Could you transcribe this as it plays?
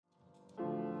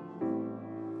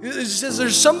It says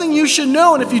there's something you should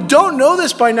know, and if you don't know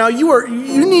this by now,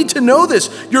 you need to know this.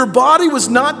 Your body was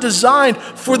not designed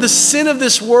for the sin of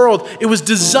this world. It was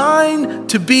designed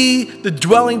to be the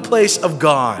dwelling place of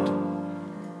God.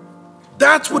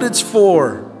 That's what it's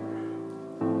for.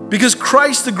 Because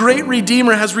Christ, the great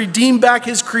Redeemer, has redeemed back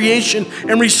his creation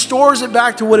and restores it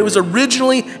back to what it was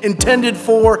originally intended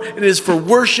for. It is for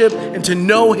worship and to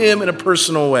know him in a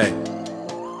personal way.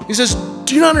 He says,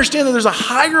 do you not understand that there's a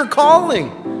higher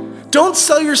calling? Don't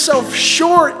sell yourself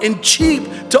short and cheap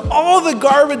to all the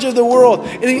garbage of the world.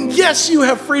 And yes, you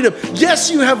have freedom.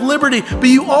 Yes, you have liberty. But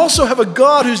you also have a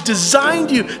God who's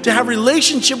designed you to have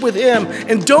relationship with him.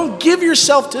 And don't give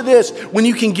yourself to this when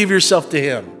you can give yourself to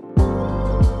him.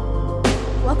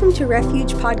 Welcome to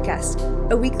Refuge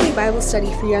Podcast, a weekly Bible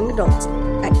study for young adults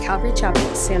at Calvary Chapel,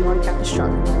 San Juan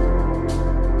Capistrano.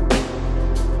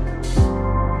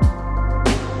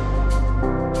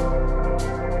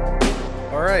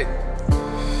 All right.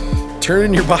 Turn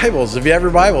in your Bibles. If you have your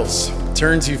Bibles,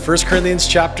 turn to 1 Corinthians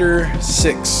chapter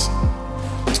 6.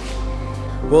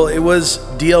 Well, it was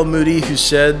D.L. Moody who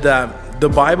said that the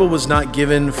Bible was not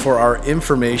given for our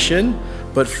information,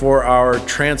 but for our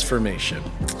transformation.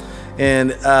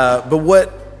 And but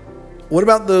what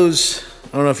about those?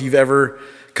 I don't know if you've ever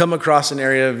come across an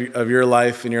area of your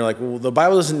life and you're like, well, the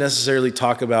Bible doesn't necessarily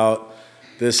talk about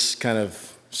this kind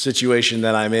of situation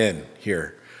that I'm in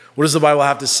here. What does the Bible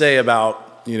have to say about,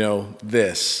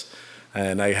 this?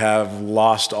 And I have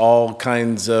lost all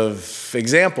kinds of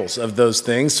examples of those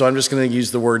things, so I'm just going to use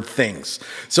the word things.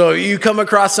 So you come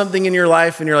across something in your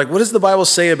life and you're like, what does the Bible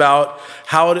say about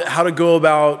how to go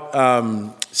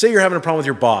about, say you're having a problem with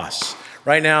your boss.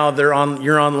 Right now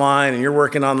you're online and you're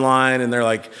working online and they're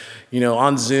like,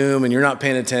 on Zoom and you're not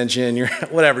paying attention, you're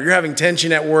having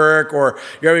tension at work or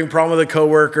you're having a problem with a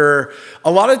coworker.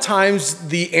 A lot of times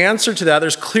the answer to that,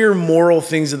 there's clear moral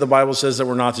things that the Bible says that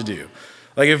we're not to do.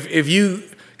 Like if you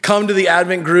come to the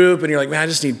Advent group and you're like, man, I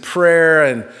just need prayer,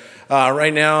 and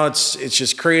right now it's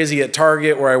just crazy at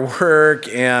Target where I work,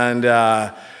 and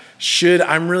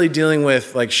I'm really dealing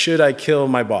with, should I kill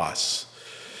my boss?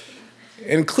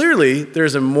 And clearly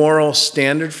there's a moral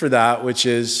standard for that, which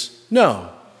is no.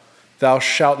 Thou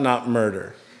shalt not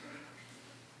murder.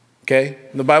 Okay?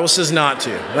 The Bible says not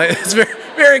to. It's very,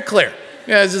 very clear.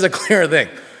 Yeah, this is a clear thing.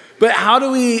 But how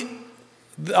do we,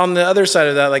 on the other side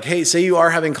of that, hey, say you are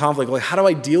having conflict, how do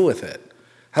I deal with it?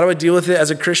 How do I deal with it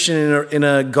as a Christian in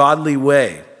a godly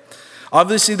way?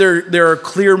 Obviously, there are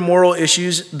clear moral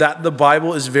issues that the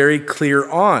Bible is very clear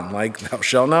on, like thou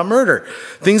shalt not murder.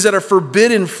 Things that are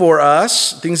forbidden for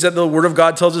us, things that the Word of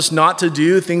God tells us not to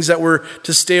do, things that we're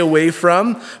to stay away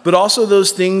from, but also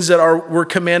those things that we're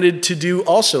commanded to do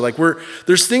also.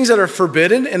 There's things that are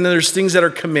forbidden, and then there's things that are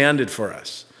commanded for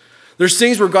us. There's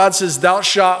things where God says, thou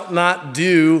shalt not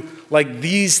do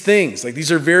these things.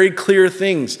 These are very clear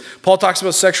things. Paul talks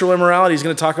about sexual immorality. He's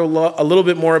going to talk a little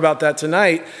bit more about that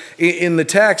tonight in the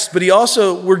text. But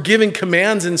we're given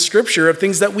commands in Scripture of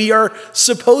things that we are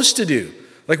supposed to do.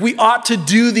 We ought to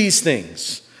do these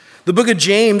things. The book of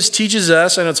James teaches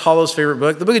us, I know it's Hollow's favorite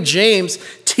book, the book of James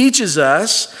teaches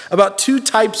us about two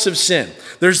types of sin.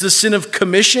 There's the sin of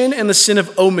commission and the sin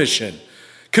of omission.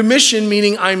 Commission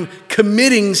meaning I'm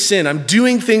committing sin. I'm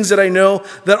doing things that I know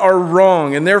that are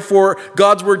wrong. And therefore,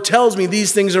 God's word tells me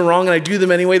these things are wrong and I do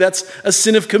them anyway. That's a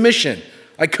sin of commission.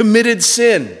 I committed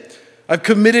sin. I've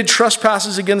committed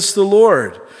trespasses against the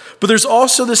Lord. But there's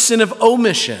also the sin of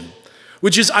omission,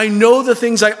 which is I know the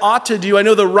things I ought to do. I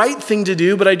know the right thing to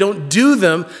do, but I don't do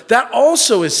them. That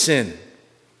also is sin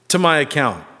to my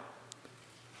account.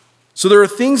 So there are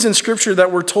things in Scripture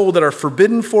that we're told that are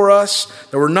forbidden for us,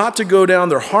 that we're not to go down.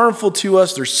 They're harmful to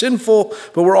us. They're sinful,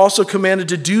 but we're also commanded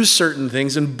to do certain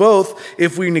things. And both,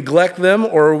 if we neglect them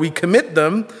or we commit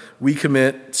them, we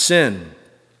commit sin.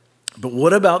 But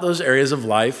what about those areas of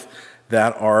life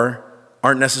that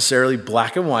aren't necessarily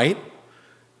black and white,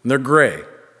 and they're gray?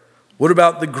 What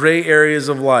about the gray areas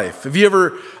of life? Have you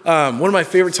ever, one of my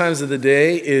favorite times of the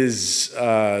day is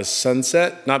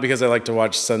sunset. Not because I like to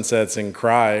watch sunsets and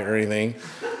cry or anything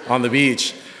on the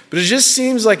beach, but it just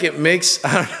seems like it makes,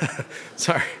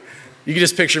 sorry, you can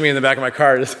just picture me in the back of my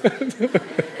car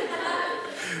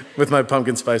with my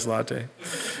pumpkin spice latte,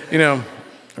 or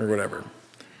whatever.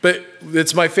 But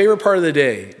it's my favorite part of the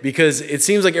day because it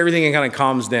seems like everything kind of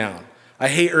calms down. I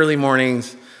hate early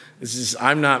mornings. It's just,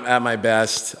 I'm not at my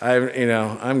best.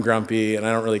 I'm grumpy and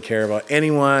I don't really care about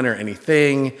anyone or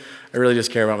anything. I really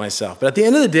just care about myself. But at the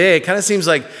end of the day, it kind of seems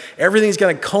like everything's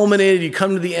kind of culminated. You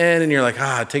come to the end and you're like,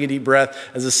 take a deep breath.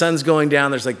 As the sun's going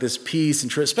down, there's like this peace,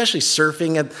 and especially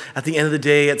surfing at the end of the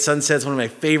day at sunset is one of my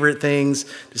favorite things,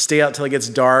 to stay out till it gets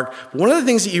dark. But one of the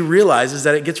things that you realize is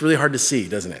that it gets really hard to see,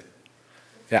 doesn't it?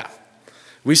 Yeah.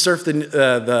 We surfed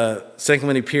the San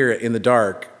Clemente Pier in the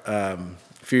dark a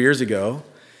few years ago.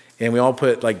 And we all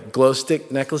put like glow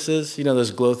stick necklaces, those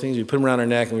glow things, we put them around our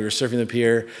neck, and we were surfing the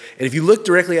pier. And if you look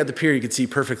directly at the pier, you could see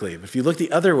perfectly. But if you look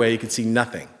the other way, you could see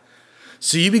nothing.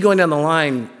 So you'd be going down the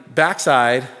line,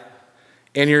 backside,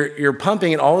 and you're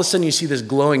pumping, and all of a sudden you see this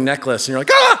glowing necklace, and you're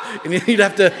like, and you'd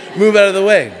have to move out of the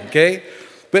way, okay?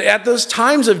 But at those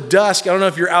times of dusk, I don't know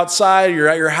if you're outside, or you're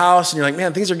at your house, and you're like,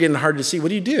 man, things are getting hard to see. What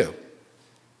do?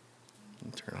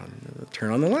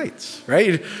 Turn on the lights, right?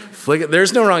 You flick it.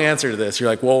 There's no wrong answer to this. You're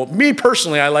like, well, me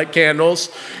personally, I like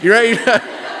candles. You're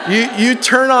right. You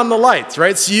turn on the lights,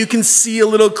 right? So you can see a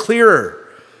little clearer.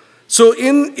 So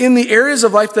in the areas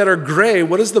of life that are gray,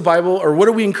 what does the Bible, or what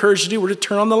are we encouraged to do? We're to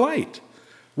turn on the light.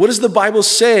 What does the Bible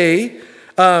say?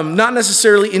 Not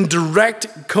necessarily in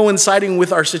direct coinciding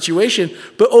with our situation,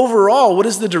 but overall, what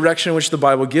is the direction in which the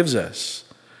Bible gives us?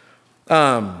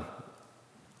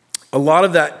 A lot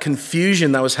of that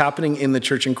confusion that was happening in the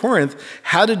church in Corinth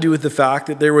had to do with the fact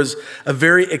that there was a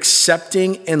very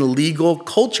accepting and legal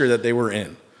culture that they were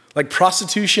in. Like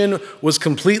prostitution was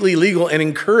completely legal and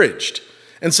encouraged.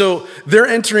 And so they're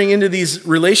entering into these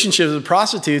relationships with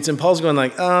prostitutes, and Paul's going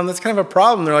like, that's kind of a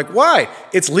problem. They're like, why?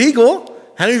 It's legal.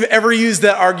 How many of you have ever used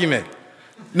that argument?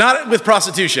 Not with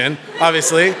prostitution,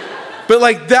 obviously. But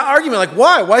like that argument, like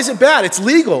why? Why is it bad? It's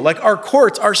legal. Like our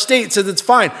courts, our state says it's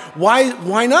fine.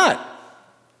 Why not?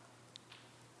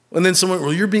 And then someone,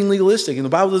 well, you're being legalistic, and the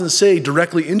Bible doesn't say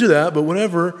directly into that, but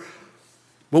whatever.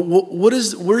 But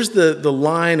where's the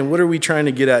line, and what are we trying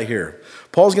to get at here?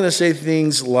 Paul's going to say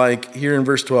things like here in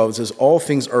verse 12, it says, all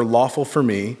things are lawful for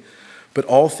me, but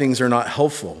all things are not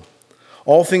helpful.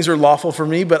 All things are lawful for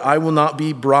me, but I will not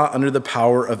be brought under the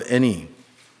power of any.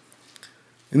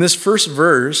 In this first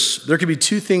verse, there could be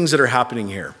two things that are happening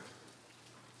here.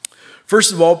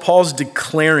 First of all, Paul's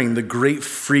declaring the great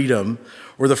freedom,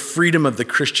 or the freedom of the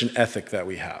Christian ethic that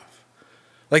we have.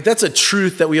 Like that's a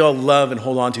truth that we all love and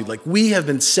hold on to. Like we have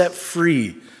been set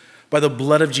free by the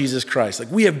blood of Jesus Christ.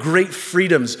 Like we have great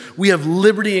freedoms. We have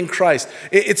liberty in Christ.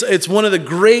 It's one of the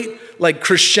great like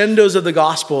crescendos of the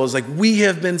gospel is like we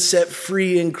have been set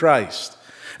free in Christ.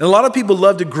 And a lot of people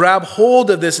love to grab hold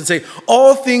of this and say,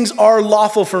 all things are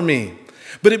lawful for me.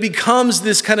 But it becomes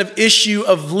this kind of issue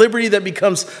of liberty that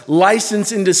becomes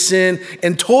license into sin,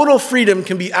 and total freedom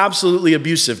can be absolutely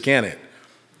abusive, can't it?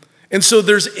 And so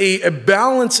there's a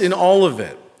balance in all of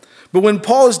it. But when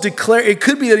Paul is it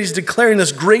could be that he's declaring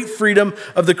this great freedom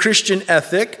of the Christian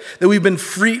ethic, that we've been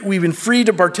free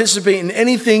to participate in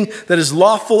anything that is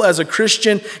lawful as a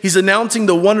Christian. He's announcing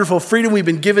the wonderful freedom we've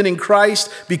been given in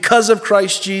Christ because of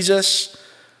Christ Jesus.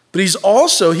 But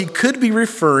he could be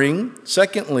referring,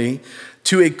 secondly,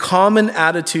 to a common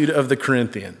attitude of the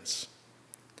Corinthians.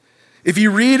 If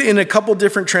you read in a couple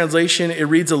different translations, it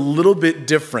reads a little bit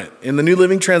different. In the New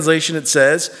Living Translation, it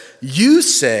says, you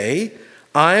say,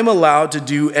 I am allowed to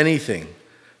do anything,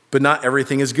 but not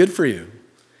everything is good for you.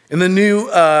 In the New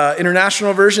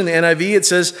International Version, the NIV, it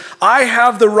says, I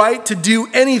have the right to do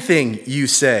anything, you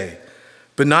say,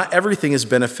 but not everything is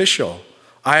beneficial.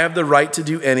 I have the right to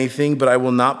do anything, but I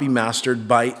will not be mastered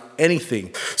by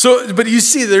anything. So, but you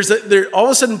see, all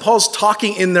of a sudden Paul's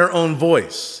talking in their own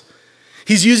voice.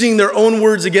 He's using their own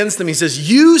words against them. He says,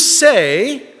 you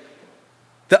say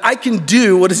that I can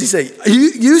do, what does he say?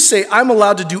 You say I'm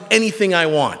allowed to do anything I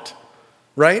want,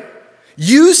 right?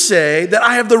 You say that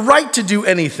I have the right to do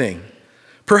anything.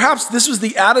 Perhaps this was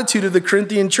the attitude of the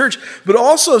Corinthian church, but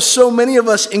also so many of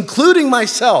us, including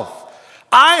myself.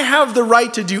 I have the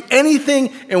right to do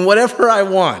anything and whatever I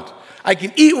want. I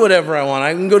can eat whatever I want.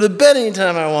 I can go to bed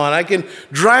anytime I want. I can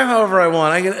drive however I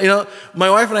want. My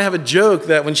wife and I have a joke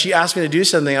that when she asks me to do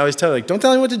something, I always tell her, like, don't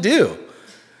tell me what to do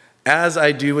as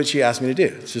I do what she asked me to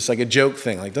do. It's just like a joke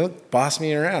thing. Like, don't boss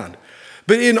me around.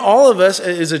 But in all of us,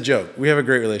 it is a joke. We have a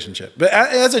great relationship. But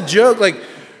as a joke, like,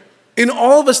 in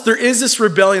all of us, there is this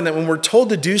rebellion that when we're told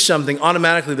to do something,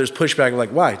 automatically there's pushback.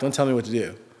 Like, why? Don't tell me what to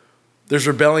do. There's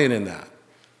rebellion in that.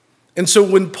 And so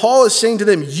when Paul is saying to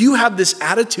them, you have this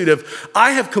attitude of,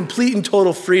 I have complete and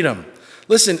total freedom.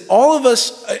 Listen, all of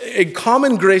us, a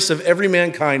common grace of every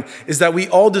mankind is that we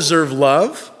all deserve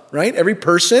love, right? Every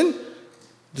person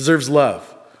deserves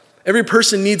love. Every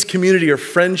person needs community or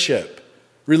friendship,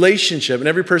 relationship, and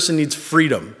every person needs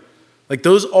freedom. Like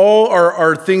those all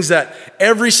are things that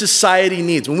every society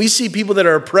needs. When we see people that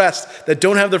are oppressed, that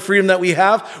don't have the freedom that we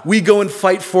have, we go and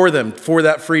fight for them, for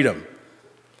that freedom.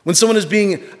 When someone is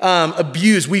being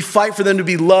abused, we fight for them to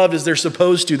be loved as they're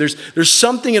supposed to. There's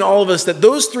something in all of us that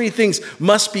those three things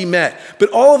must be met, but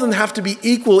all of them have to be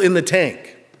equal in the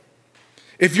tank.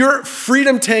 If your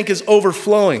freedom tank is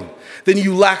overflowing, then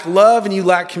you lack love and you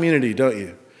lack community, don't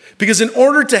you? Because in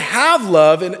order to have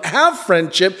love and have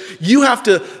friendship, you have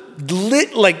to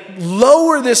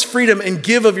lower this freedom and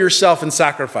give of yourself and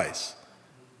sacrifice.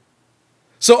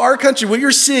 So our country, what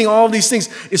you're seeing, all of these things,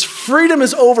 is freedom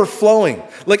is overflowing.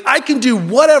 Like I can do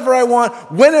whatever I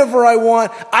want, whenever I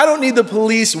want. I don't need the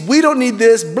police. We don't need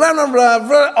this, blah, blah, blah,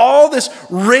 blah. All this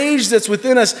rage that's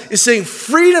within us is saying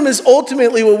freedom is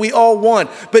ultimately what we all want.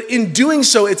 But in doing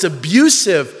so, it's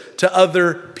abusive to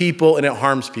other people and it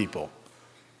harms people.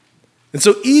 And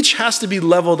so each has to be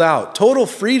leveled out. Total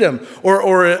freedom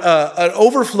or an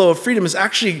overflow of freedom is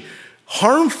actually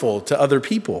harmful to other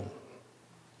people.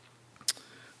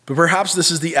 But perhaps this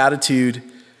is the attitude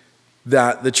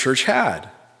that the church had.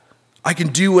 I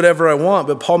can do whatever I want,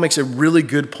 but Paul makes a really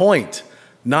good point.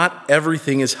 Not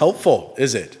everything is helpful,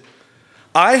 is it?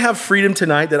 I have freedom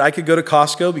tonight that I could go to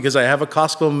Costco because I have a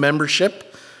Costco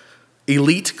membership,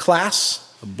 elite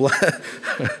class,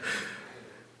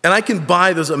 and I can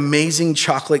buy those amazing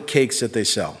chocolate cakes that they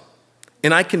sell.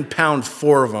 And I can pound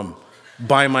 4 of them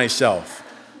by myself.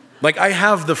 Like I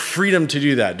have the freedom to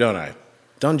do that, don't I?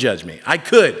 Don't judge me. I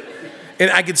could.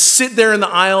 And I could sit there in the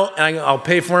aisle and I'll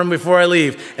pay for them before I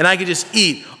leave. And I could just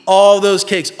eat all those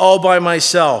cakes all by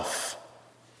myself.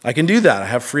 I can do that. I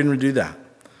have freedom to do that.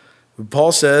 But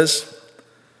Paul says,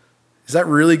 is that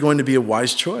really going to be a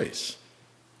wise choice?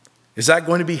 Is that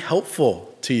going to be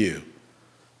helpful to you?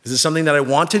 Is it something that I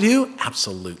want to do?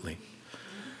 Absolutely.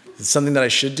 Is it something that I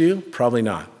should do? Probably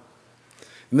not.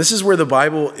 And this is where the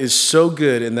Bible is so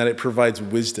good in that it provides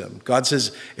wisdom. God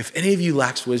says, if any of you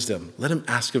lacks wisdom, let him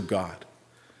ask of God,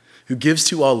 who gives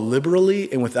to all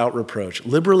liberally and without reproach.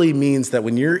 Liberally means that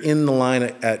when you're in the line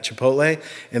at Chipotle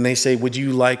and they say, would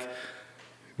you like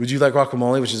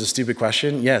guacamole, which is a stupid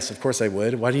question? Yes, of course I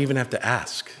would. Why do you even have to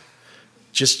ask?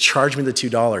 Just charge me the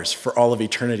 $2 for all of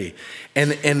eternity.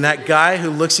 And that guy who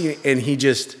looks at you and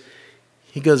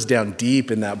he goes down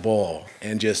deep in that bowl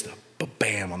and just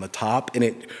bam on the top, and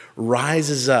it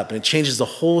rises up and it changes the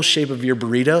whole shape of your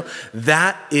burrito.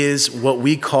 That is what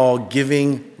we call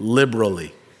giving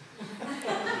liberally.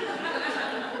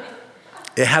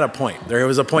 It had a point. There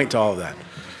was a point to all of that.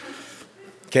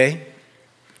 Okay?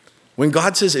 When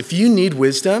God says, if you need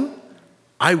wisdom,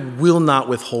 I will not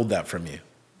withhold that from you.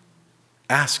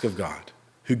 Ask of God,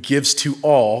 who gives to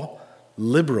all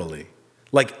liberally.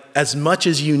 Like as much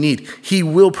as you need, he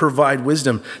will provide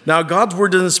wisdom. Now, God's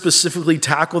word doesn't specifically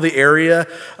tackle the area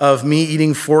of me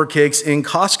eating 4 cakes in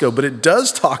Costco, but it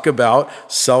does talk about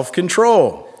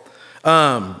self-control.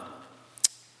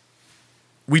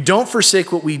 We don't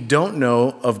forsake what we don't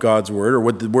know of God's word or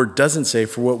what the word doesn't say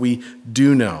for what we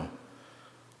do know.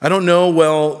 I don't know,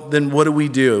 well, then what do we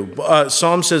do?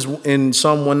 Psalm says in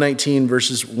Psalm 119,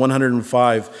 verses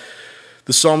 105,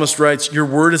 the psalmist writes, your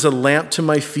word is a lamp to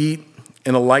my feet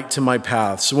and a light to my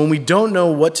path. So when we don't know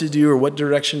what to do or what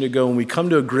direction to go, when we come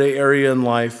to a gray area in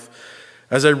life,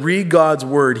 as I read God's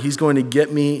word, he's going to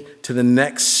get me to the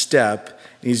next step,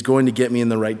 and he's going to get me in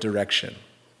the right direction.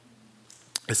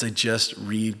 As I just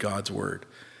read God's word.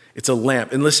 It's a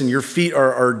lamp. And listen, your feet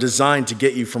are designed to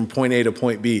get you from point A to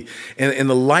point B. And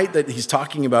the light that he's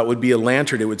talking about would be a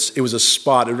lantern. It was a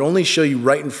spot. It would only show you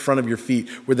right in front of your feet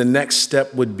where the next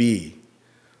step would be.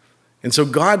 And so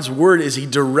God's word is he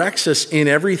directs us in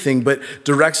everything, but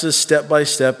directs us step by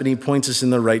step, and he points us in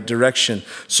the right direction.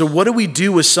 So what do we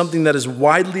do with something that is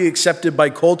widely accepted by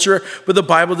culture, but the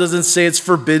Bible doesn't say it's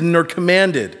forbidden or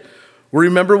commanded? Well,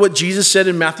 remember what Jesus said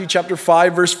in Matthew chapter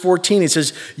 5, verse 14. He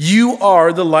says, you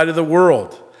are the light of the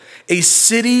world. A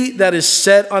city that is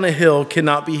set on a hill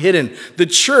cannot be hidden. The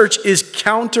church is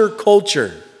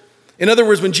counterculture. In other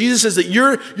words, when Jesus says that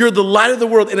you're the light of the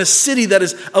world in a city that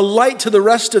is a light to the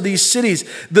rest of these cities,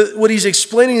 what he's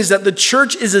explaining is that the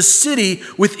church is a city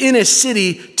within a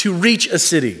city to reach a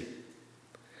city.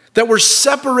 That we're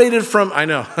separated from,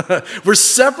 we're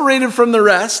separated from the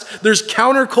rest. There's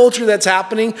counterculture that's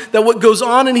happening, that what goes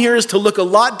on in here is to look a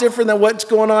lot different than what's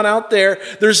going on out there.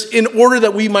 There's in order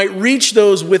that we might reach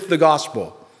those with the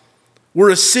gospel. We're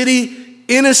a city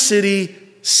in a city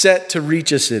set to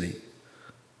reach a city.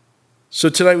 So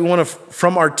tonight we want to,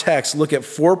 from our text, look at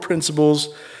 4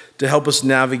 principles to help us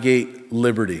navigate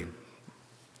liberty.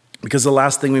 Because the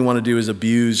last thing we want to do is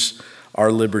abuse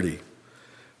our liberty.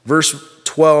 Verse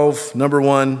 12, number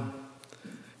 1,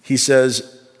 he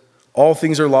says, all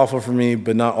things are lawful for me,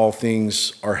 but not all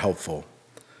things are helpful.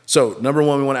 So, number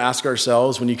one, we want to ask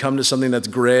ourselves, when you come to something that's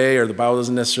gray or the Bible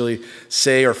doesn't necessarily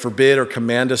say or forbid or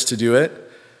command us to do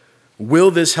it,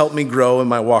 will this help me grow in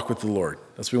my walk with the Lord?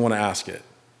 That's what we want to ask it.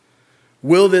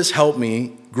 Will this help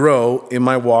me grow in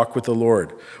my walk with the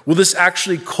Lord? Will this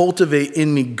actually cultivate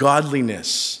in me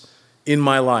godliness in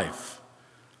my life?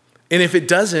 And if it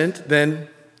doesn't, then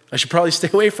I should probably stay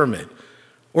away from it,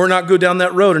 or not go down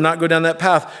that road, or not go down that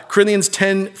path. 1 Corinthians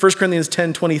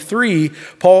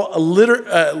 10:23, Paul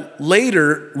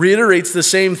later reiterates the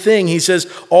same thing. He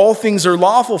says, all things are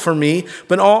lawful for me,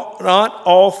 but not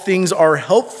all things are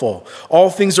helpful. All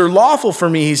things are lawful for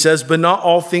me, he says, but not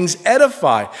all things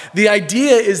edify. The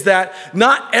idea is that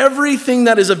not everything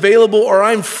that is available or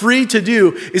I'm free to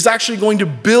do is actually going to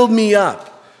build me up.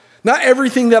 Not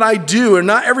everything that I do or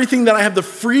not everything that I have the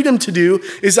freedom to do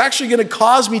is actually going to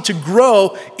cause me to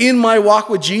grow in my walk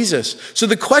with Jesus. So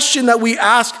the question that we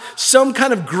ask, some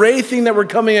kind of gray thing that we're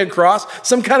coming across,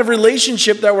 some kind of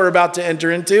relationship that we're about to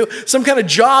enter into, some kind of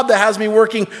job that has me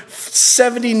working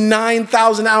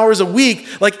 79,000 hours a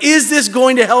week, like, is this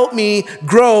going to help me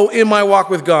grow in my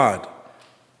walk with God?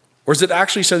 Or is it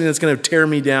actually something that's going to tear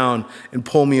me down and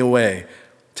pull me away?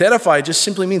 To edify just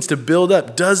simply means to build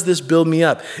up. Does this build me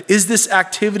up? Is this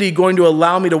activity going to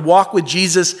allow me to walk with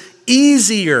Jesus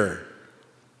easier?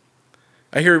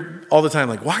 I hear all the time,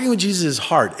 like, walking with Jesus is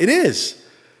hard. It is.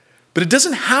 But it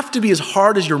doesn't have to be as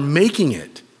hard as you're making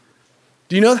it.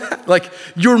 Do you know that? Like,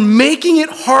 you're making it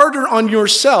harder on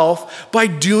yourself by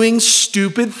doing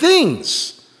stupid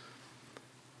things.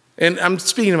 And I'm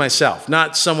speaking to myself,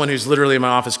 not someone who's literally in my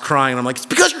office crying. And I'm like, it's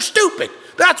because you're stupid.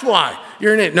 That's why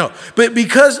you're in it. No, but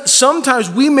because sometimes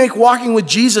we make walking with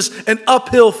Jesus an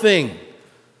uphill thing,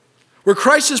 where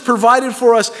Christ has provided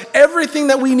for us everything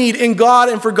that we need in God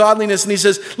and for godliness. And he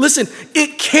says, listen,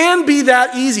 it can be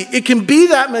that easy. It can be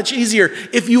that much easier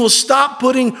if you will stop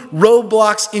putting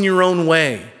roadblocks in your own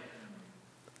way.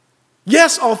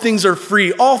 Yes, all things are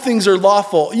free. All things are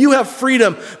lawful. You have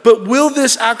freedom. But will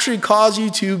this actually cause you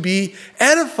to be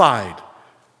edified?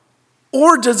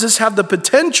 Or does this have the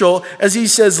potential, as he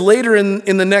says later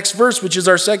in the next verse, which is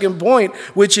our second point,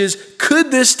 which is,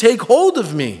 could this take hold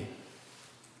of me?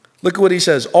 Look at what he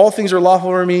says. All things are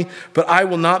lawful for me, but I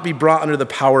will not be brought under the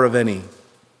power of any.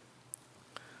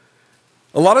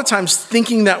 A lot of times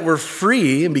thinking that we're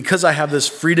free, and because I have this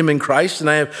freedom in Christ, and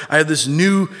I have this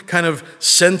new kind of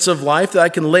sense of life that I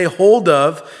can lay hold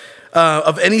of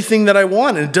anything that I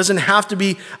want. And it doesn't have to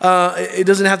be, I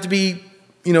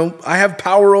have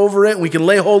power over it. We can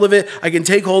lay hold of it. I can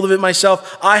take hold of it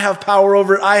myself. I have power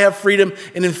over it. I have freedom.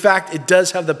 And in fact, it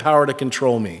does have the power to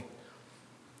control me.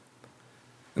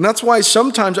 And that's why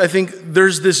sometimes I think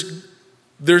there's this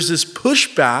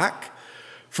pushback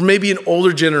from maybe an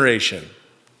older generation.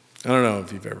 I don't know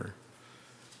if you've ever.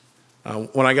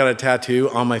 When I got a tattoo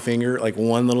on my finger, like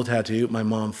one little tattoo, my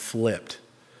mom flipped.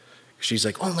 She's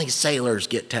like, only sailors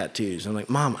get tattoos. I'm like,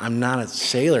 Mom, I'm not a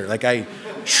sailor. Like, I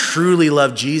truly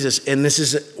love Jesus. And this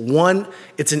is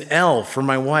it's an L for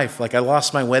my wife. Like, I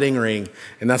lost my wedding ring,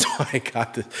 and that's why I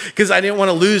got this. Because I didn't want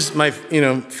to lose my,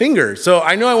 finger. So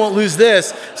I know I won't lose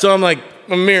this. So I'm like,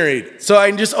 I'm married. So I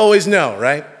just always know,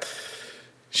 right?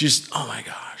 She's, oh my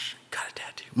gosh, got a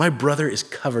tattoo. My brother is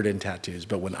covered in tattoos.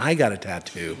 But when I got a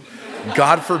tattoo,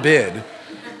 God forbid,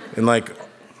 and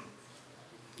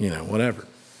whatever.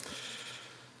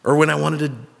 Or when I wanted to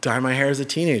dye my hair as a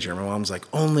teenager, my mom's like,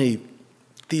 only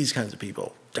these kinds of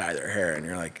people dye their hair. And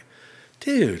you're like,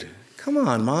 dude, come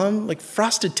on, Mom. Like,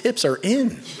 frosted tips are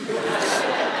in.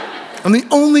 I'm the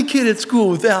only kid at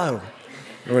school without them.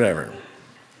 Or whatever.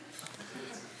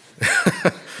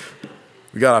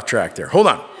 We got off track there. Hold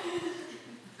on.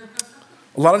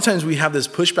 A lot of times we have this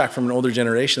pushback from an older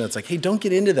generation that's like, hey, don't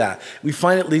get into that. We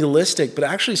find it legalistic, but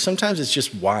actually sometimes it's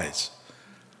just wise.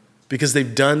 Because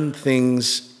they've done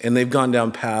things and they've gone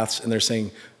down paths and they're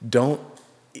saying, don't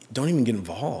even get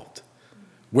involved.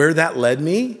 Where that led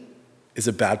me is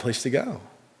a bad place to go.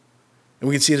 And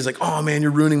we can see it as like, oh man, you're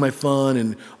ruining my fun.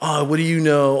 And oh, what do you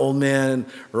know, old man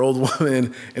or old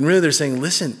woman? And really they're saying,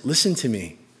 listen to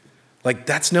me. Like,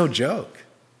 that's no joke.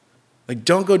 Like,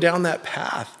 don't go down that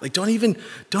path. Like, don't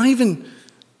even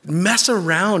mess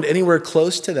around anywhere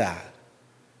close to that.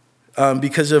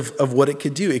 Because of what it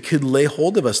could do. It could lay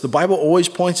hold of us. The Bible always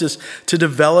points us to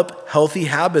develop healthy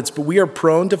habits, but we are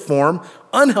prone to form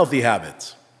unhealthy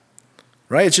habits,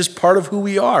 right? It's just part of who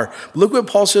we are. Look what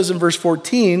Paul says in verse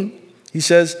 14. He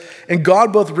says, and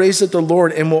God both raised up the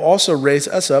Lord and will also raise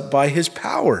us up by his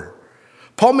power.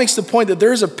 Paul makes the point that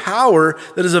there is a power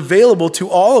that is available to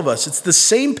all of us. It's the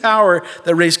same power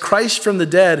that raised Christ from the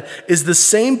dead, is the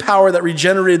same power that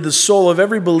regenerated the soul of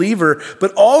every believer,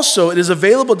 but also it is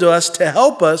available to us to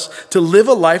help us to live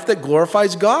a life that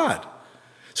glorifies God.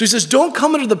 So he says, don't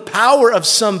come under the power of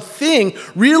something.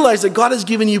 Realize that God has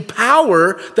given you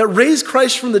power that raised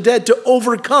Christ from the dead to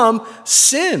overcome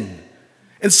sin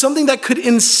and something that could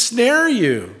ensnare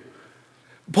you.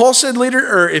 Paul said later,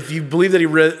 or if you believe that he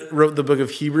wrote the book of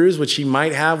Hebrews, which he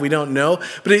might have, we don't know,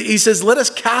 but he says, let us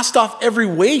cast off every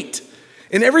weight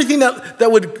and everything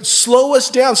that would slow us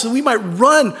down so we might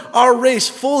run our race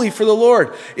fully for the Lord.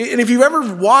 And if you've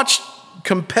ever watched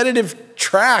competitive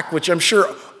track, which I'm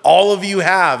sure all of you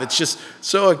have, it's just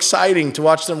so exciting to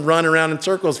watch them run around in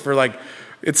circles for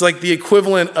it's like the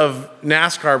equivalent of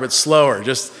NASCAR, but slower.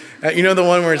 Just, you know, the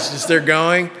one where it's just they're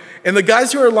going. And the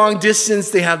guys who are long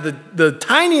distance, they have the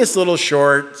tiniest little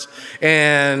shorts,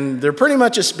 and they're pretty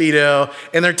much a Speedo,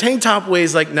 and their tank top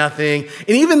weighs like nothing. And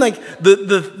even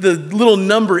the little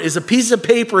number is a piece of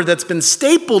paper that's been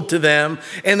stapled to them,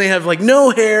 and they have no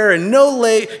hair and no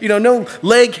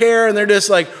leg hair, and they're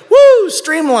just like, woo,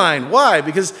 streamlined. Why?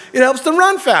 Because it helps them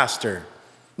run faster.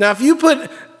 Now, if you put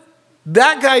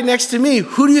that guy next to me,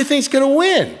 who do you think's going to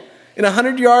win in a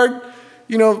 100-yard,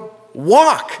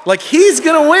 walk? He's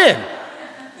going to win.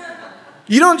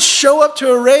 You don't show up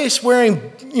to a race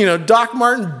wearing, Doc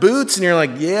Marten boots and you're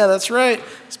like, yeah, that's right.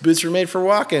 These boots are made for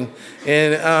walking.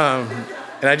 And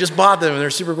I just bought them and they're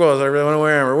super cool. I really want to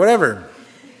wear them or whatever.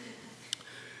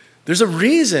 There's a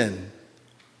reason.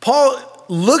 Paul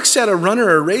looks at a runner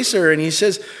or a racer and he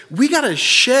says, we got to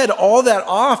shed all that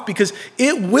off because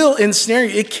it will ensnare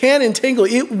you. It can entangle.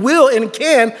 It will and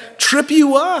can trip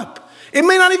you up. It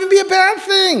may not even be a bad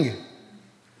thing.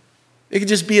 It could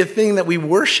just be a thing that we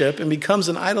worship and becomes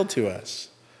an idol to us.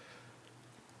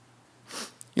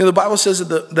 The Bible says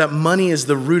that money is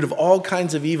the root of all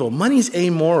kinds of evil. Money's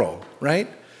amoral, right?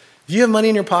 If you have money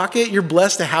in your pocket, you're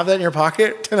blessed to have that in your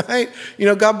pocket tonight.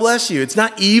 God bless you. It's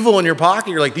not evil in your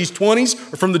pocket. You're like, these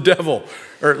 20s are from the devil.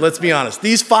 Or let's be honest,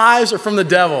 these 5s are from the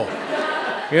devil.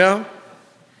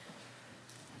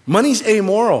 Money's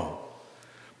amoral.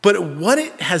 But what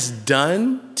it has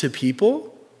done to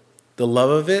people, the love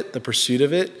of it, the pursuit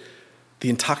of it, the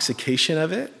intoxication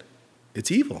of it,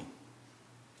 it's evil.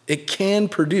 It can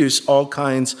produce all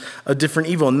kinds of different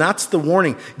evil. And that's the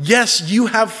warning. Yes, you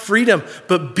have freedom,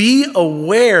 but be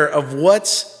aware of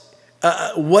what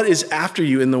is after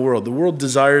you in the world. The world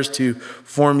desires to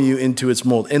form you into its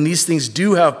mold. And these things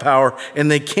do have power,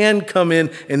 and they can come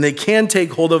in, and they can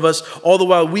take hold of us, all the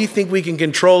while we think we can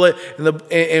control it,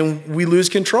 and we lose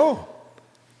control.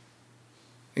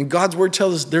 And God's word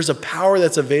tells us there's a power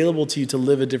that's available to you to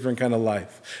live a different kind of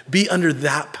life. Be under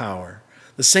that power.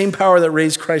 The same power that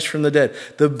raised Christ from the dead.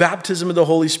 The baptism of the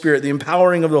Holy Spirit, the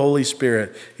empowering of the Holy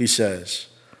Spirit, he says.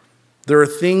 There are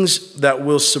things that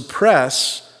will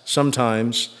suppress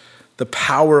sometimes the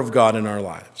power of God in our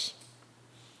lives.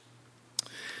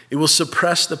 It will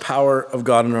suppress the power of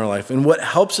God in our life. And what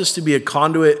helps us to be a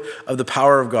conduit of the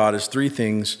power of God is 3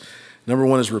 things. Number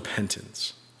 1 is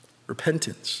repentance.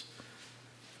 Repentance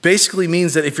basically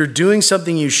means that if you're doing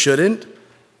something you shouldn't,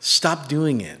 stop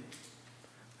doing it.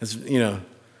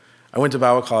 I went to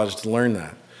Bible college to learn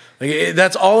that.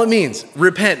 That's all it means.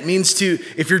 Repent means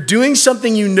if you're doing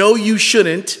something you know you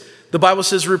shouldn't, the Bible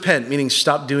says repent, meaning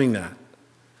stop doing that.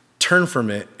 Turn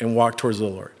from it and walk towards the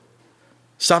Lord.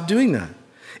 Stop doing that.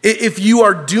 If you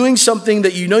are doing something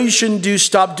that you know you shouldn't do,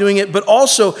 stop doing it. But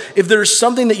also, if there's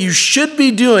something that you should be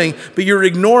doing, but you're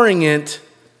ignoring it,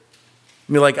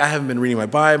 I haven't been reading my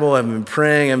Bible, I haven't been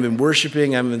praying, I haven't been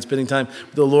worshiping, I haven't been spending time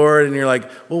with the Lord, and you're like,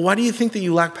 well, why do you think that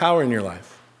you lack power in your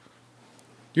life?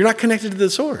 You're not connected to the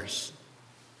source.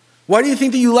 Why do you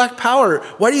think that you lack power?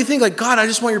 Why do you think God, I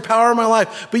just want your power in my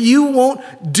life, but you won't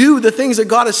do the things that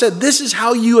God has said? This is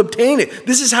how you obtain it.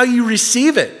 This is how you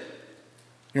receive it.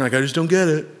 You're like, I just don't get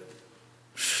it.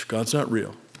 God's not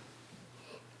real.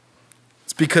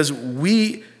 It's because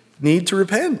we need to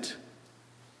repent.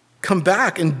 Come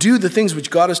back and do the things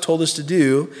which God has told us to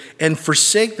do and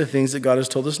forsake the things that God has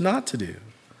told us not to do.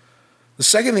 The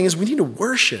second thing is we need to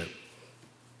worship.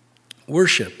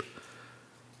 Worship.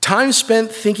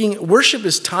 Worship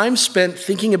is time spent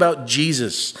thinking about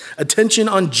Jesus, attention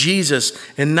on Jesus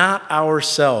and not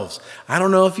ourselves. I don't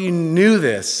know if you knew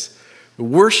this, but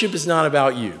worship is not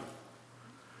about you,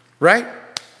 right?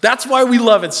 That's why we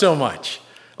love it so much.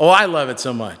 Oh, I love it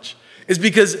so much. It's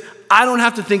because I don't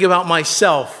have to think about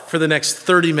myself for the next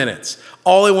 30 minutes.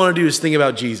 All I want to do is think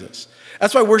about Jesus.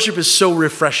 That's why worship is so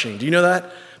refreshing. Do you know that?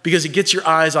 because it gets your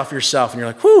eyes off yourself and you're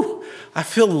like, whew, I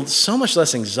feel so much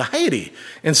less anxiety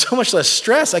and so much less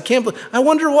stress. I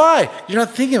wonder why. You're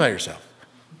not thinking about yourself.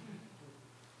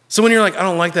 So when you're like, I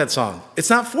don't like that song, it's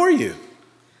not for you.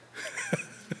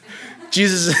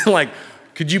 Jesus is like,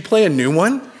 could you play a new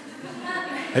one?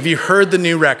 Have you heard the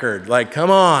new record? Like,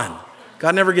 come on.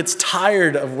 God never gets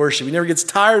tired of worship. He never gets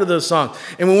tired of those songs.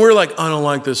 And when we're like, I don't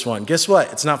like this one, guess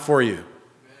what? It's not for you.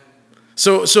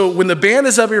 So when the band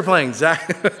is up here playing,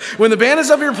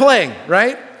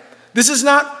 right? This is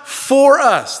not for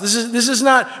us. This is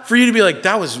not for you to be like,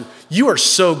 you are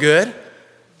so good.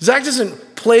 Zach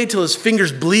doesn't play till his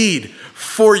fingers bleed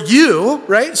for you,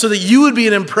 right? So that you would be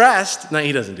impressed. No,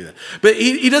 he doesn't do that. But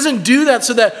he doesn't do that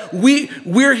so that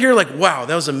we're here like, wow,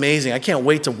 that was amazing. I can't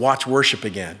wait to watch worship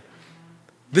again.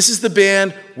 This is the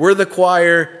band, we're the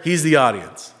choir, he's the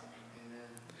audience.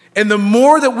 And the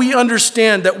more that we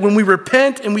understand that when we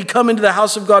repent and we come into the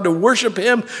house of God to worship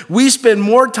him, we spend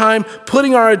more time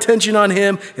putting our attention on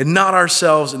him and not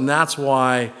ourselves. And that's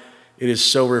why it is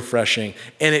so refreshing.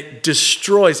 And it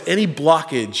destroys any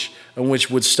blockage in which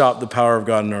would stop the power of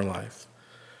God in our life.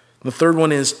 The third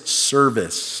one is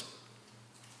service.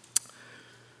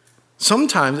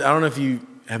 Sometimes, I don't know if you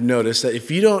have noticed that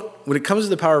when it comes to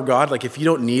the power of God, like if you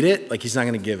don't need it, like he's not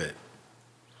going to give it.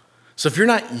 So if you're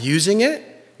not using it,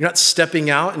 you're not stepping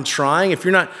out and trying, if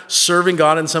you're not serving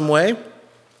God in some way,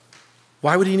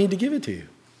 why would he need to give it to you?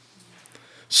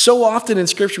 So often in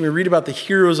Scripture, we read about the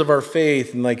heroes of our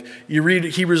faith, and like you read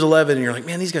Hebrews 11, and you're like,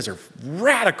 man, these guys are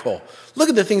radical. Look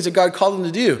at the things that God called them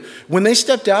to do. When they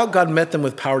stepped out, God met them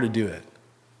with power to do it.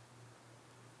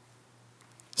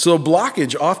 So a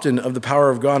blockage often of the power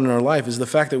of God in our life is the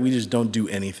fact that we just don't do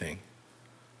anything.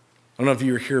 I don't know if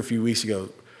you were here a few weeks ago.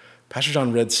 Pastor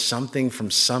John read something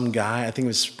from some guy, I think it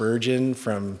was Spurgeon,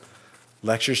 from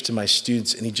lectures to my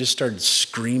students, and he just started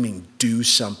screaming, do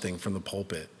something from the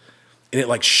pulpit. And it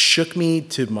like shook me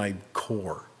to my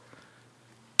core.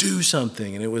 Do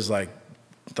something. And it was like,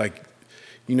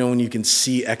 you know, when you can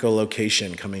see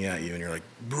echolocation coming at you and you're like,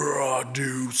 bro,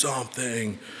 do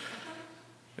something.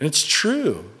 And it's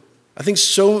true. I think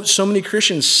so many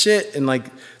Christians sit in like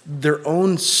their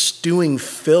own stewing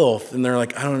filth and they're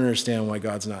like, I don't understand why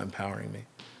God's not empowering me.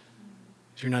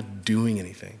 You're not doing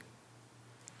anything.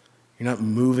 You're not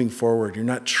moving forward. You're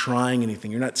not trying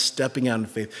anything. You're not stepping out in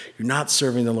faith. You're not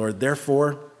serving the Lord.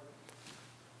 Therefore,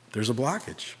 there's a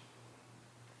blockage.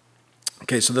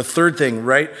 Okay, so the third thing,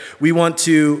 right? We want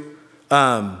to,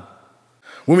 when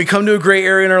we come to a gray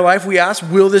area in our life, we ask,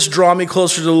 will this draw me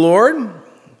closer to the Lord?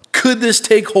 Could this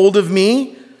take hold of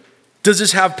me? Does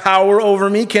this have power over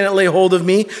me? Can it lay hold of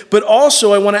me? But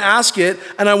also I want to ask it,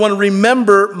 and I want to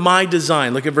remember my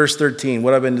design. Look at verse 13,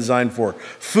 what I've been designed for.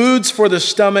 Food's for the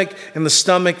stomach, and the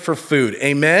stomach for food.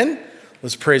 Amen?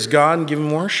 Let's praise God and give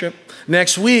him worship.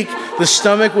 Next week, the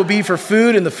stomach will be for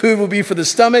food, and the food will be for the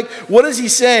stomach. What is he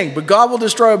saying? But God will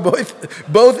destroy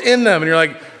both in them. And you're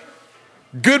like,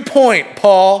 good point,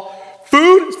 Paul.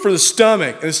 Food is for the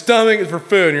stomach, and the stomach is for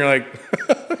food. And you're like,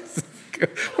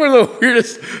 one of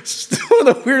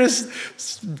the weirdest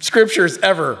scriptures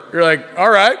ever. You're like,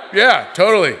 all right, yeah,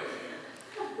 totally.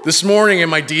 This morning in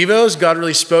my devos, God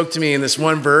really spoke to me in this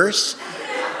one verse.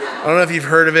 I don't know if you've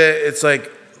heard of it. It's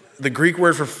like the Greek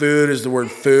word for food is the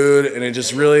word food, and it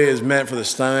just really is meant for the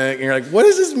stomach. And you're like, what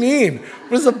does this mean?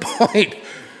 What is the point?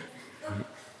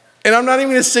 And I'm not even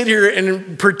going to sit here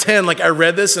and pretend like I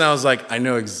read this and I was like, I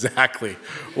know exactly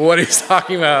what he's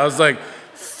talking about. I was like,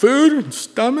 food and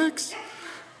stomachs?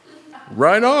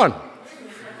 Right on.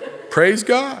 Praise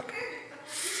God.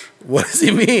 What does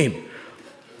he mean?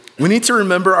 We need to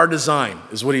remember our design,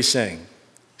 is what he's saying. He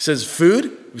says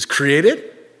food was created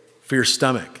for your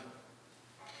stomach.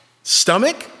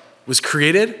 Stomach was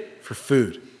created for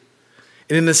food.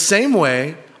 And in the same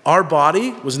way, our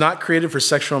body was not created for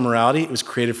sexual immorality, it was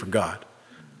created for God.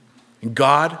 And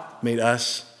God made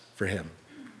us for him.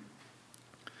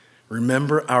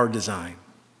 Remember our design.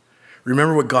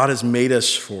 Remember what God has made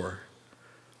us for.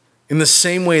 In the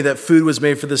same way that food was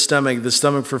made for the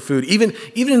stomach for food, even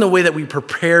in the way that we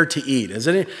prepare to eat.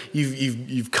 Isn't it?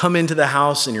 You've come into the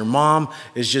house and your mom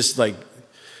is just like,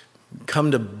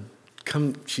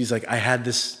 she's like, I had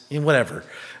this, whatever.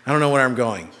 I don't know where I'm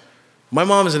going. My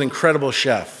mom is an incredible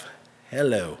chef.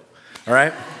 Hello. All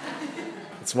right?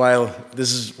 That's why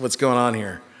this is what's going on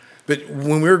here. But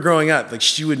when we were growing up, like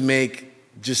she would make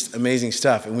just amazing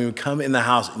stuff. And we would come in the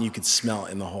house and you could smell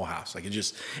it in the whole house. Like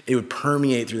it would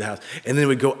permeate through the house. And then it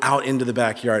would go out into the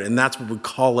backyard. And that's what would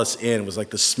call us in, was like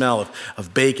the smell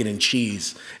of bacon and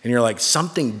cheese. And you're like,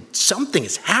 something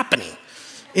is happening.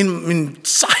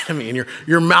 inside of me, and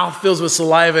your mouth fills with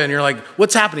saliva, and you're like,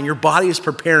 what's happening? Your body is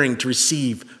preparing to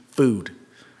receive food.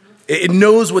 It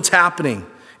knows what's happening.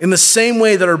 In the same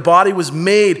way that our body was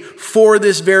made for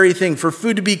this very thing, for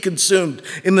food to be consumed,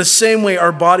 in the same way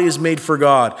our body is made for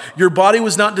God. Your body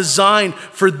was not designed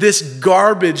for this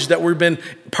garbage that we've been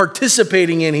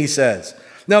participating in, he says.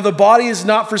 Now, the body is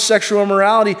not for sexual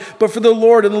immorality, but for the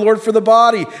Lord, and the Lord for the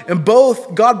body. And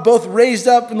God both raised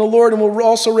up in the Lord and will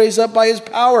also raise up by his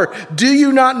power. Do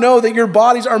you not know that your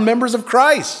bodies are members of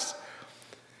Christ?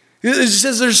 It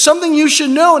says there's something you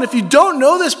should know, and if you don't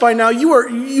know this by now,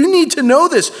 you need to know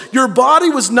this. Your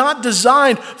body was not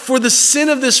designed for the sin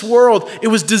of this world. It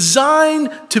was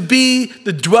designed to be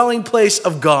the dwelling place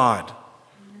of God.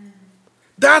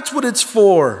 That's what it's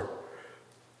for.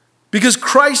 Because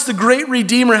Christ, the great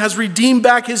Redeemer, has redeemed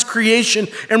back his creation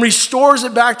and restores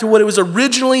it back to what it was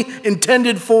originally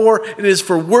intended for. It is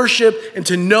for worship and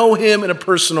to know him in a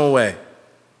personal way.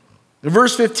 In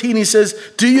verse 15, he says,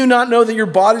 do you not know that your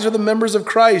bodies are the members of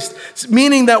Christ?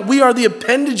 Meaning that we are the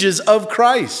appendages of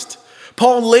Christ.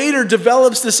 Paul later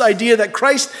develops this idea that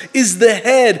Christ is the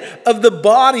head of the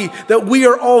body, that we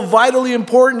are all vitally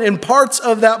important and parts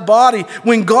of that body.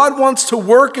 When God wants to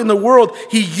work in the world,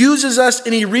 he uses us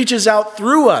and he reaches out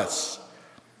through us.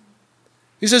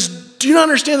 He says, do you not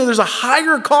understand that there's a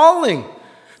higher calling?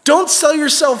 Don't sell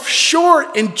yourself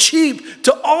short and cheap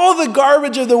to all the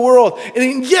garbage of the world.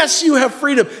 And yes, you have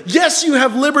freedom. Yes, you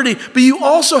have liberty. But you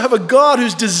also have a God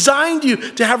who's designed you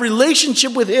to have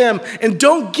relationship with him. And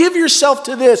don't give yourself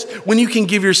to this when you can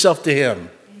give yourself to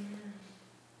him.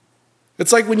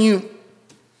 It's like when I'm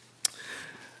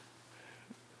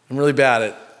really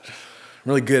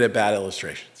good at bad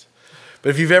illustrations. But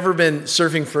if you've ever been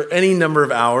surfing for any number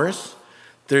of hours,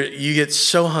 you get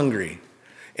so hungry.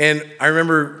 And I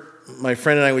remember my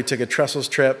friend and I, we took a Trestles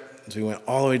trip. So we went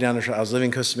all the way down to, I was living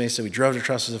in Costa Mesa. We drove to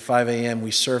Trestles at 5 a.m.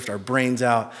 We surfed our brains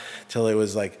out till it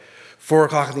was like 4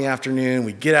 o'clock in the afternoon.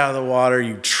 We get out of the water.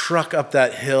 You truck up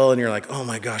that hill and you're like, oh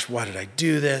my gosh, why did I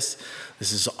do this?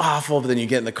 This is awful. But then you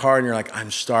get in the car and you're like, I'm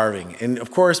starving. And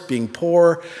of course, being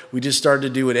poor, we just started to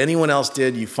do what anyone else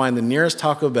did. You find the nearest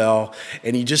Taco Bell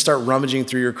and you just start rummaging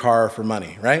through your car for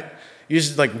money, right? You're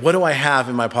just like, what do I have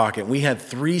in my pocket? We had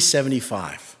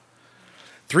 $3.75.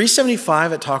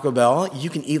 $3.75 at Taco Bell, you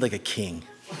can eat like a king,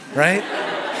 right?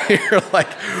 You're like,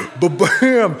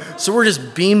 ba-bam. So we're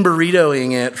just bean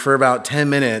burritoing it for about 10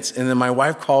 minutes. And then my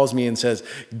wife calls me and says,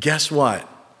 guess what?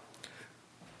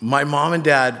 My mom and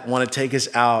dad want to take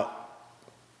us out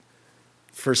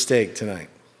for steak tonight.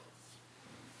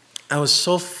 I was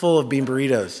so full of bean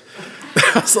burritos.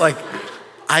 I was like,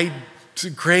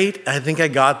 great. I think I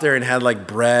got there and had like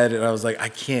bread. And I was like, I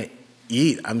can't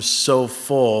eat. I'm so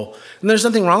full. And there's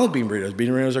nothing wrong with bean burritos. Bean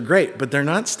burritos are great, but they're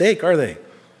not steak, are they?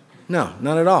 No,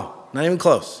 not at all. Not even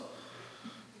close.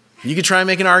 You could try and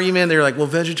make an argument. They're like, well,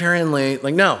 vegetarianly.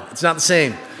 Like, no, it's not the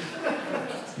same.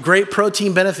 Great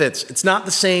protein benefits. It's not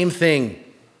the same thing.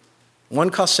 One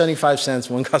costs 75 cents,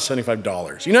 one costs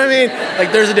 $75. You know what I mean?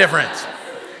 Like, there's a difference.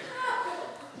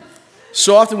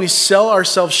 So often we sell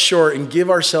ourselves short and give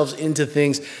ourselves into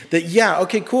things that, yeah,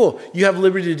 okay, cool. You have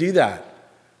liberty to do that.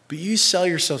 But you sell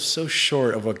yourself so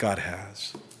short of what God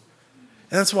has.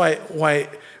 And that's why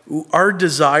our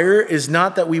desire is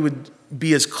not that we would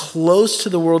be as close to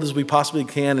the world as we possibly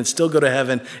can and still go to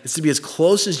heaven. It's to be as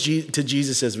close to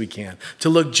Jesus as we can, to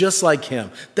look just like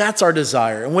him. That's our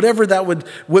desire. And whatever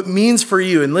what means for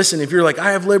you. And listen, if you're like,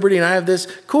 I have liberty and I have this,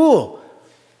 cool.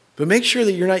 But make sure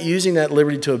that you're not using that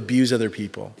liberty to abuse other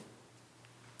people.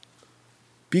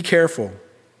 Be careful.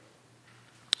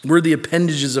 We're the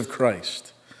appendages of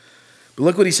Christ. But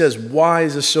look what he says. Why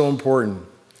is this so important?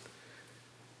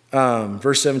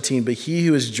 Verse 17, but he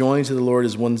who is joined to the Lord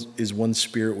is one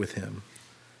spirit with him.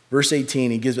 Verse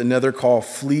 18, he gives another call,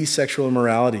 flee sexual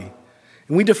immorality.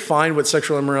 And we defined what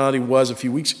sexual immorality was a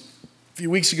few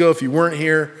weeks ago. If you weren't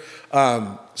here,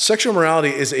 sexual immorality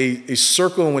is a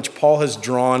circle in which Paul has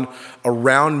drawn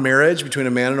around marriage between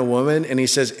a man and a woman. And he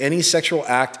says any sexual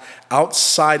act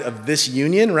outside of this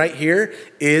union right here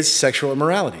is sexual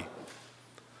immorality.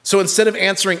 So instead of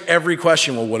answering every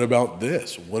question, well, what about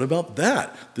this? What about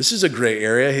that? This is a gray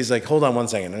area. He's like, hold on one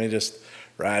second. Let me just,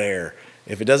 right here.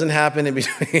 If it doesn't happen in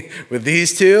between with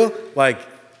these two, like,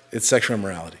 it's sexual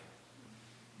immorality.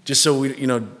 Just so we,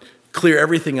 clear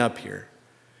everything up here.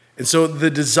 And so the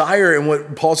desire and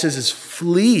what Paul says is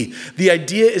flee. The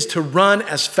idea is to run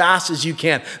as fast as you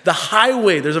can. The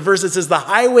highway, there's a verse that says the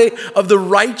highway of the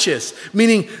righteous,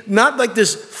 meaning not like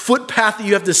this footpath that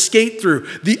you have to skate through.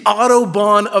 The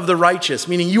autobahn of the righteous,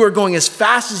 meaning you are going as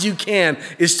fast as you can,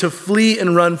 is to flee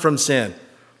and run from sin.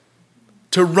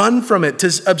 to run from it,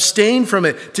 to abstain from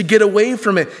it, to get away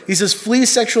from it. He says, flee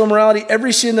sexual immorality.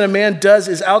 Every sin that a man does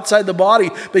is outside the body,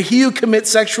 but he who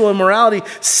commits sexual immorality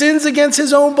sins against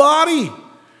his own body.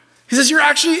 He says,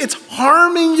 it's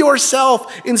harming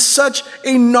yourself in such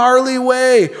a gnarly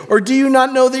way. Or do you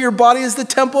not know that your body is the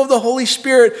temple of the Holy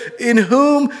Spirit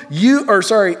who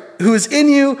is in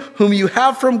you, whom you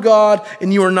have from God,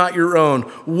 and you are not your own?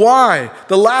 Why?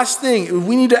 The last thing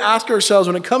we need to ask ourselves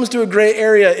when it comes to a gray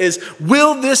area is,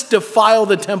 will this defile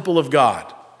the temple of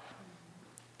God?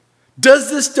 Does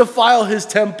this defile his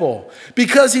temple?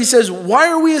 Because he says, why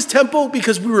are we his temple?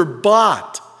 Because we were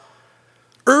bought.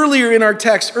 Earlier in our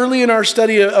text, early in our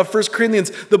study of 1 Corinthians,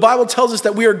 the Bible tells us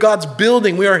that we are God's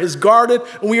building. We are his garden,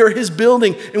 and we are his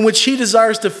building in which he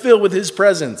desires to fill with his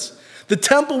presence. The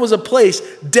temple was a place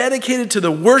dedicated to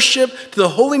the worship, to the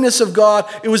holiness of God.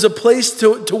 It was a place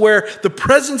to where the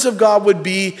presence of God would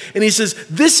be. And he says,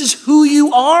 this is who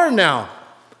you are now.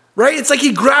 Right? It's like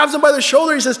he grabs him by the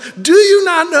shoulder. He says, do you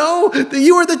not know that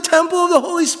you are the temple of the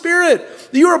Holy Spirit?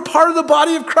 That you are a part of the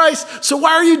body of Christ. So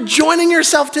why are you joining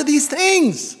yourself to these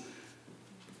things?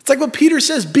 It's like what Peter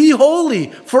says, be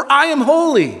holy, for I am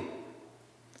holy.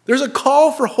 There's a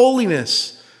call for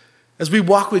holiness as we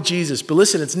walk with Jesus. But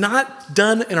listen, it's not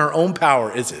done in our own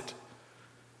power, is it?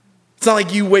 It's not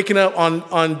like you waking up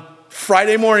on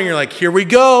Friday morning, you're like, here we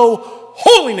go,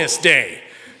 Holiness Day.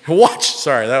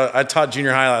 I taught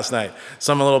junior high last night,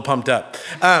 so I'm a little pumped up.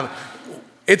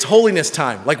 It's holiness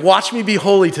time. Like, watch me be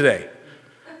holy today.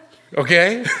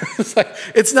 Okay?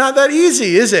 It's not that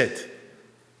easy, is it?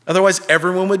 Otherwise,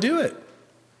 everyone would do it.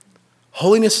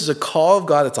 Holiness is a call of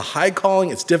God. It's a high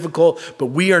calling. It's difficult, but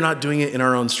we are not doing it in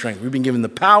our own strength. We've been given the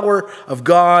power of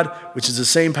God, which is the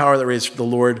same power that raised the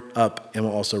Lord up and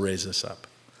will also raise us up.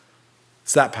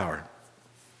 It's that power.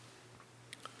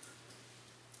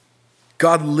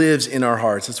 God lives in our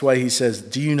hearts. That's why he says,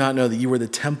 do you not know that you are the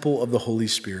temple of the Holy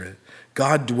Spirit?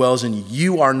 God dwells in you.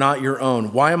 You are not your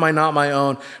own. Why am I not my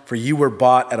own? For you were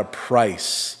bought at a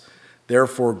price.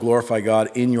 Therefore, glorify God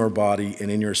in your body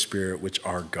and in your spirit, which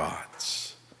are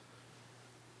God's.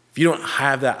 If you don't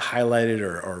have that highlighted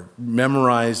or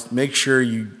memorized, make sure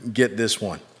you get this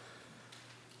one.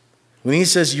 When he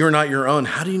says you're not your own,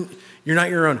 you're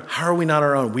not your own. How are we not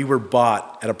our own? We were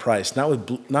bought at a price.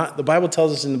 The Bible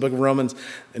tells us in the book of Romans,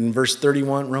 in verse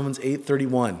 31, Romans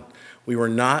 8:31, we were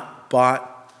not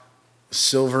bought with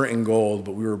silver and gold,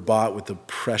 but we were bought with the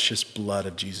precious blood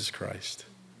of Jesus Christ.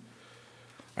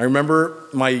 I remember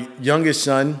my oldest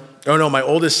son,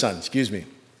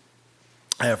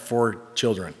 I have 4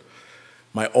 children.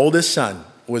 My oldest son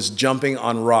was jumping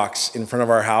on rocks in front of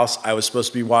our house. I was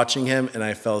supposed to be watching him, and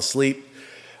I fell asleep.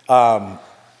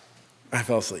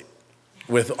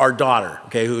 With our daughter,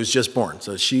 okay, who was just born.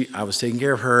 So I was taking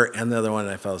care of her and the other one,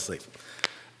 and I fell asleep.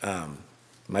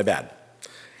 My bad.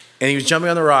 And he was jumping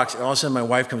on the rocks, and all of a sudden my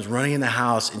wife comes running in the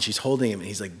house, and she's holding him, and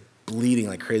he's like bleeding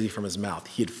like crazy from his mouth.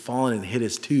 He had fallen and hit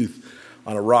his tooth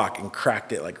on a rock and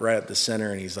cracked it like right at the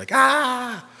center, and he's like,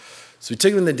 ah! So we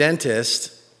took him to the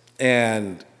dentist,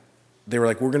 and they were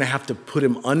like, we're going to have to put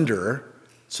him under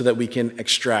so that we can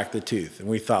extract the tooth. And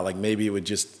we thought like maybe it would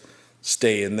just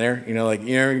stay in there,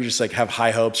 you just like have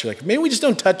high hopes. You're like, maybe we just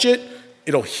don't touch it.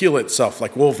 It'll heal itself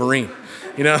like Wolverine,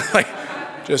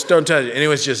 just don't touch it. And it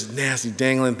was just nasty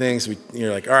dangling things.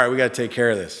 You're like, all right, we got to take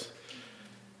care of this.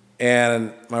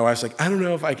 And my wife's like, I don't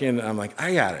know if I can. I'm like,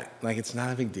 I got it. Like, it's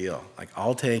not a big deal. Like,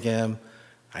 I'll take him.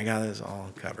 I got this all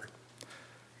covered.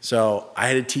 So I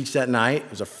had to teach that night. It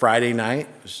was a Friday night.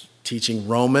 I was teaching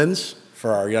Romans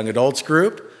for our young adults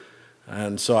group.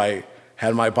 And so I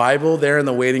had my Bible there in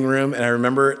the waiting room, and I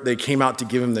remember they came out to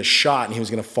give him the shot, and he was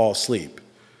going to fall asleep.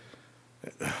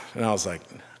 And I was like,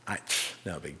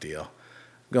 no big deal.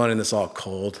 Going in this all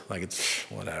cold, like it's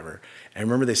whatever. And I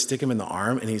remember they stick him in the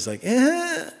arm, and he's like,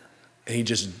 eh. And he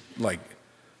just like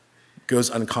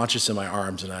goes unconscious in my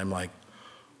arms, and I'm like,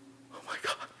 oh my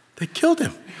God, they killed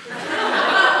him.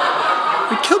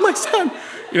 They killed my son.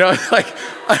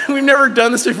 We've never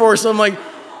done this before, so I'm like,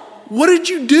 what did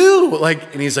you do?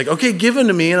 And he's like, okay, give him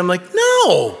to me. And I'm like,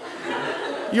 no.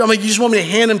 I'm like, you just want me to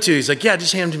hand him to you? He's like, yeah,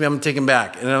 just hand him to me. I'm going to take him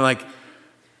back. And I'm like,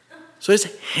 so I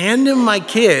just hand him my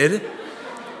kid,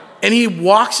 and he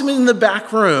walks him in the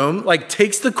back room,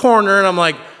 takes the corner, and I'm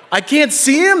like, I can't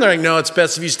see him. They're like, no, it's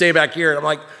best if you stay back here. And I'm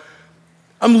like,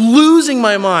 I'm losing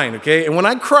my mind, okay? And when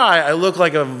I cry, I look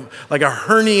like a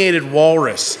herniated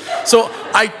walrus. So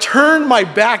I turn my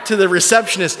back to the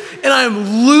receptionist, and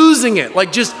I'm losing it,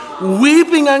 just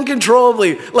weeping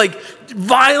uncontrollably,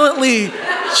 violently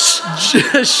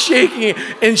shaking it.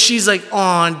 And she's like,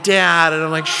 "Oh, Dad," and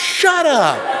I'm like, "Shut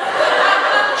up,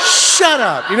 shut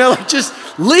up,"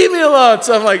 leave me alone.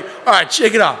 So I'm like, all right,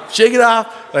 shake it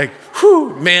off. Like,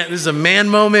 whew, man, this is a man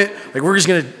moment. Like, we're just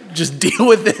going to just deal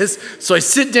with this. So I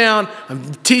sit down,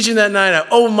 I'm teaching that night. I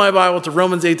open my Bible to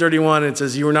Romans 8:31, and it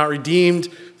says, you were not redeemed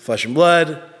flesh and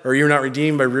blood, or you were not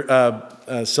redeemed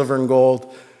by silver and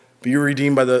gold, but you were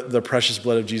redeemed by the precious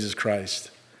blood of Jesus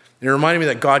Christ. And it reminded me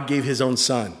that God gave his own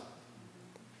son.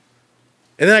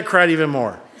 And then I cried even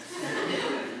more.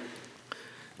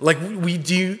 Like, we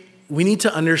need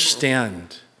to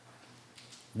understand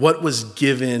what was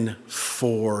given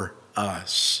for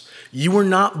us. You were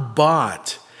not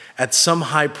bought at some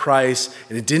high price,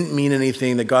 and it didn't mean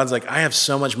anything, that God's like, I have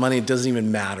so much money, it doesn't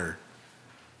even matter.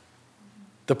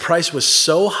 The price was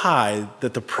so high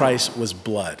that the price was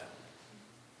blood.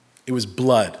 It was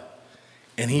blood.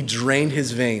 And he drained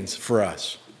his veins for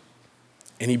us.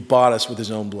 And he bought us with his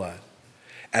own blood.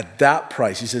 At that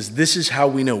price, he says, this is how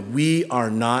we know we are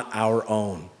not our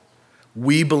own.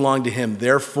 We belong to him.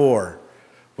 Therefore,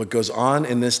 what goes on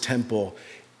in this temple,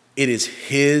 it is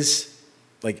his,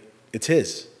 like, it's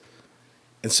his.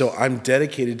 And so I'm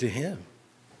dedicated to him.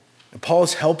 And Paul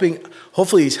is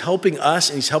hopefully he's helping us,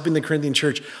 and he's helping the Corinthian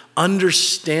church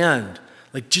understand.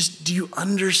 Like, just, do you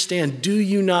understand? Do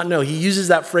you not know? He uses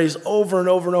that phrase over and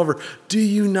over and over. Do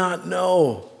you not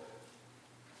know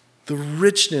the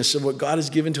richness of what God has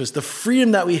given to us? The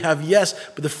freedom that we have, yes,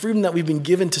 but the freedom that we've been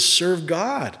given to serve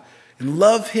God and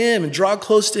love him and draw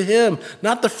close to him,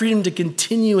 not the freedom to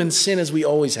continue in sin as we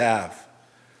always have.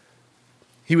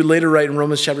 He would later write in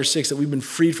Romans chapter 6 that we've been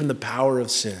freed from the power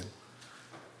of sin,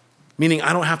 meaning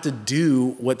I don't have to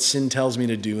do what sin tells me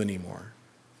to do anymore.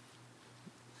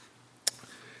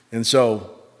 And so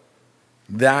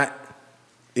that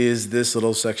is this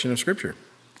little section of scripture.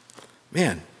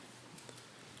 Man.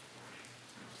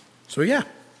 So yeah,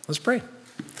 let's pray.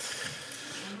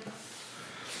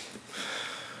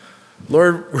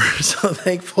 Lord, we're so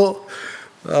thankful,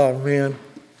 oh man,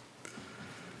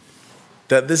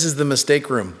 that this is the mistake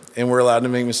room, and we're allowed to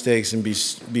make mistakes and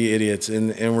be idiots.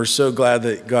 And we're so glad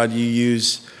that, God, you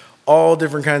use all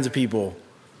different kinds of people.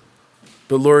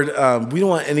 But Lord, we don't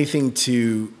want anything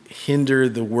to hinder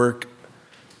the work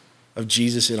of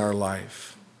Jesus in our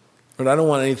life. Lord, I don't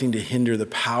want anything to hinder the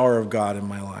power of God in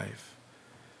my life.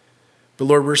 But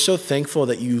Lord, we're so thankful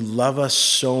that you love us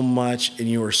so much and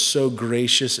you are so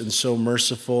gracious and so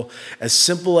merciful. As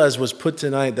simple as was put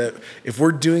tonight, that if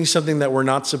we're doing something that we're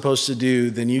not supposed to do,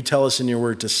 then you tell us in your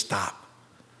word to stop,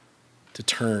 to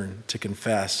turn, to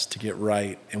confess, to get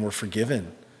right, and we're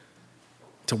forgiven,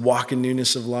 to walk in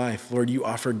newness of life. Lord, you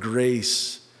offer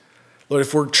grace. Lord,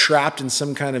 if we're trapped in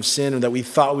some kind of sin that we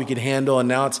thought we could handle, and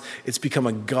now it's become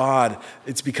a god,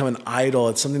 it's become an idol,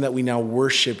 it's something that we now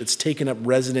worship, it's taken up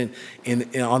resident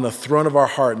on the throne of our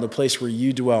heart, in the place where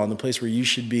you dwell, in the place where you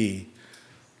should be.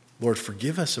 Lord,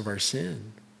 forgive us of our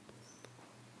sin.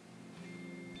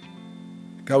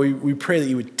 God, we pray that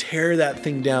you would tear that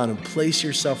thing down and place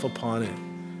yourself upon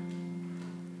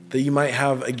it, that you might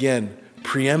have, again,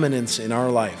 preeminence in our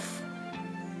life.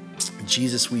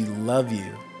 Jesus, we love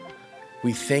you.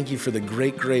 We thank you for the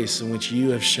great grace in which you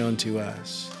have shown to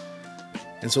us.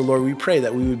 And so, Lord, we pray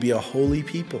that we would be a holy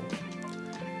people.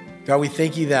 God, we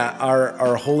thank you that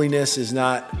our holiness is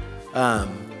not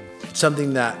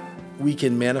something that we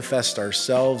can manifest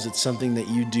ourselves. It's something that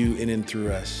you do in and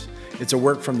through us. It's a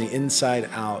work from the inside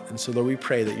out. And so, Lord, we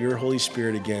pray that your Holy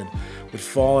Spirit, again, would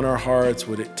fall in our hearts,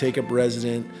 would it take up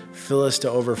resident, fill us to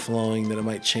overflowing, that it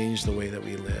might change the way that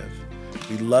we live.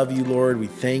 We love you, Lord. We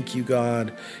thank you,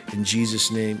 God. In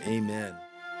Jesus' name, amen.